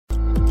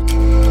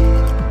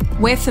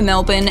We're for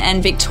Melbourne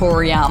and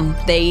Victoria.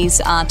 These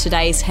are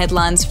today's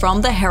headlines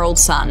from the Herald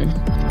Sun.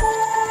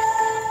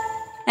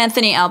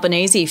 Anthony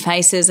Albanese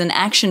faces an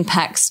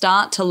action-packed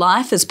start to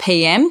life as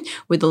PM,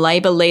 with the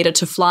Labor leader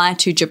to fly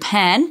to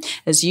Japan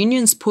as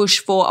unions push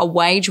for a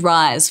wage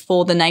rise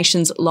for the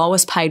nation's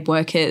lowest-paid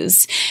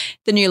workers.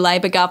 The new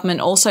Labor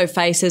government also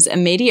faces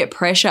immediate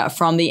pressure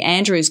from the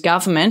Andrews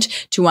government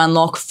to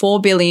unlock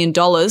 $4 billion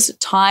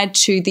tied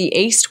to the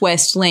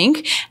East-West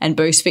link and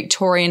boost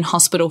Victorian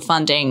hospital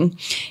funding.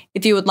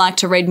 If you would like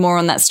to read more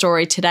on that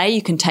story today,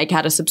 you can take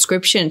out a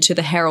subscription to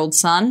the Herald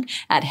Sun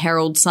at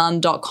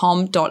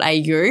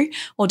heraldsun.com.au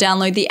or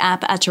download the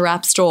app at your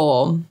app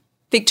store.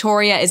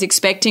 Victoria is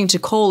expecting to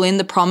call in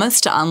the promise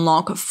to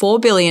unlock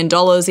 $4 billion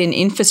in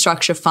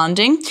infrastructure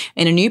funding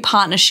in a new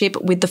partnership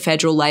with the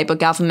federal Labor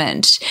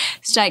government.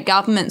 State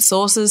government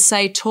sources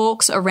say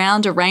talks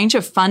around a range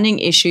of funding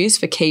issues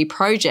for key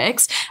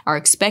projects are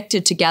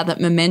expected to gather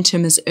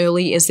momentum as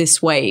early as this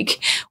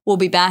week. We'll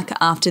be back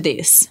after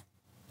this.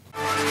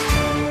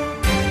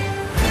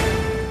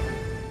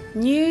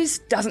 News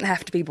doesn't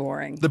have to be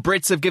boring. The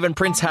Brits have given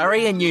Prince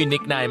Harry a new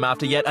nickname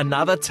after yet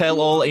another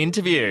tell-all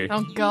interview.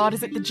 Oh God,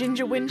 is it the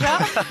Ginger Whinger?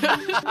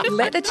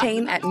 Let the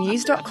team at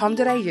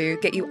news.com.au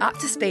get you up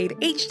to speed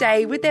each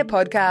day with their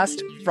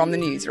podcast, From the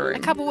Newsroom. A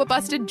couple were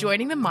busted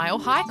joining the Mile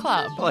High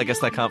Club. Well, I guess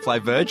they can't play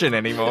Virgin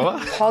anymore.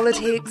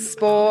 Politics,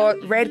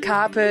 sport, red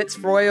carpets,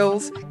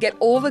 royals. Get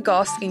all the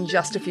goss in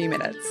just a few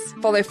minutes.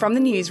 Follow From the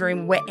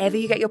Newsroom wherever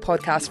you get your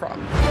podcast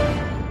from.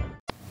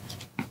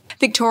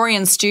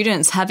 Victorian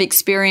students have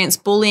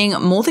experienced bullying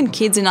more than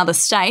kids in other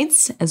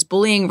states, as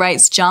bullying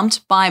rates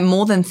jumped by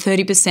more than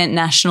 30%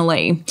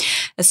 nationally.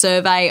 A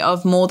survey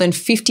of more than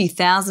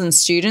 50,000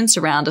 students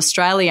around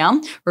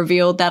Australia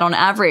revealed that on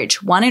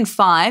average, 1 in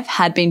 5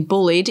 had been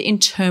bullied in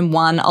term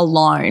 1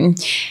 alone.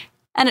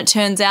 And it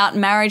turns out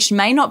marriage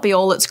may not be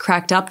all it's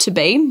cracked up to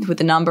be, with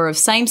the number of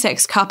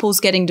same-sex couples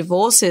getting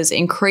divorces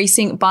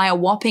increasing by a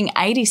whopping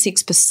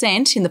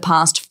 86% in the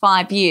past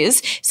 5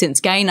 years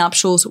since gay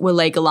nuptials were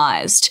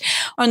legalised.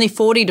 Only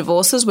 40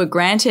 divorces were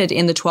granted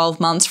in the 12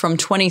 months from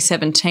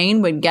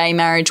 2017 when gay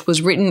marriage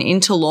was written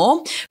into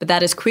law, but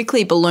that has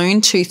quickly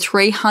ballooned to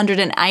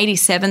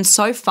 387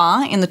 so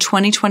far in the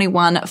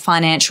 2021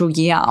 financial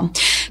year.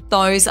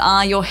 Those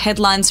are your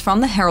headlines from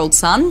the Herald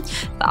Sun.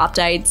 For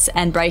updates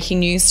and breaking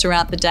news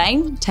throughout the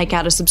day, take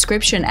out a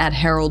subscription at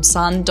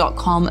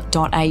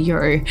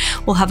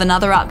heraldsun.com.au. We'll have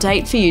another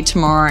update for you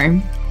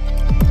tomorrow.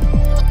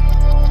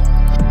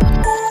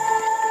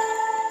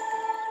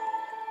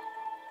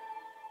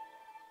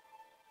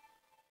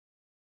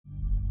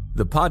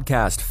 The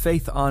podcast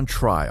Faith on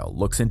Trial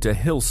looks into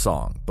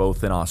Hillsong,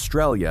 both in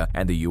Australia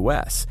and the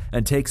US,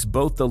 and takes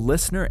both the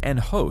listener and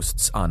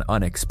hosts on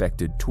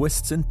unexpected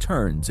twists and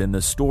turns in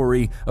the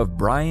story of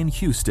Brian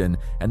Houston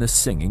and the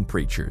Singing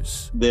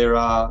Preachers. There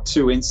are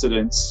 2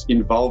 incidents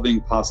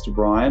involving Pastor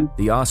Brian.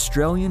 The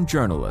Australian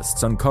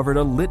journalists uncovered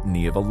a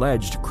litany of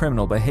alleged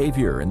criminal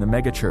behavior in the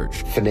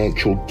megachurch.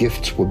 Financial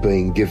gifts were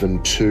being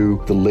given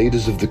to the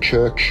leaders of the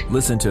church.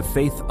 Listen to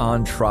Faith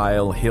on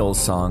Trial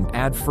Hillsong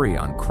ad-free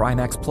on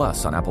Crimex Plus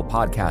on Apple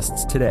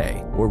Podcasts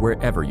today or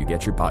wherever you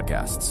get your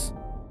podcasts.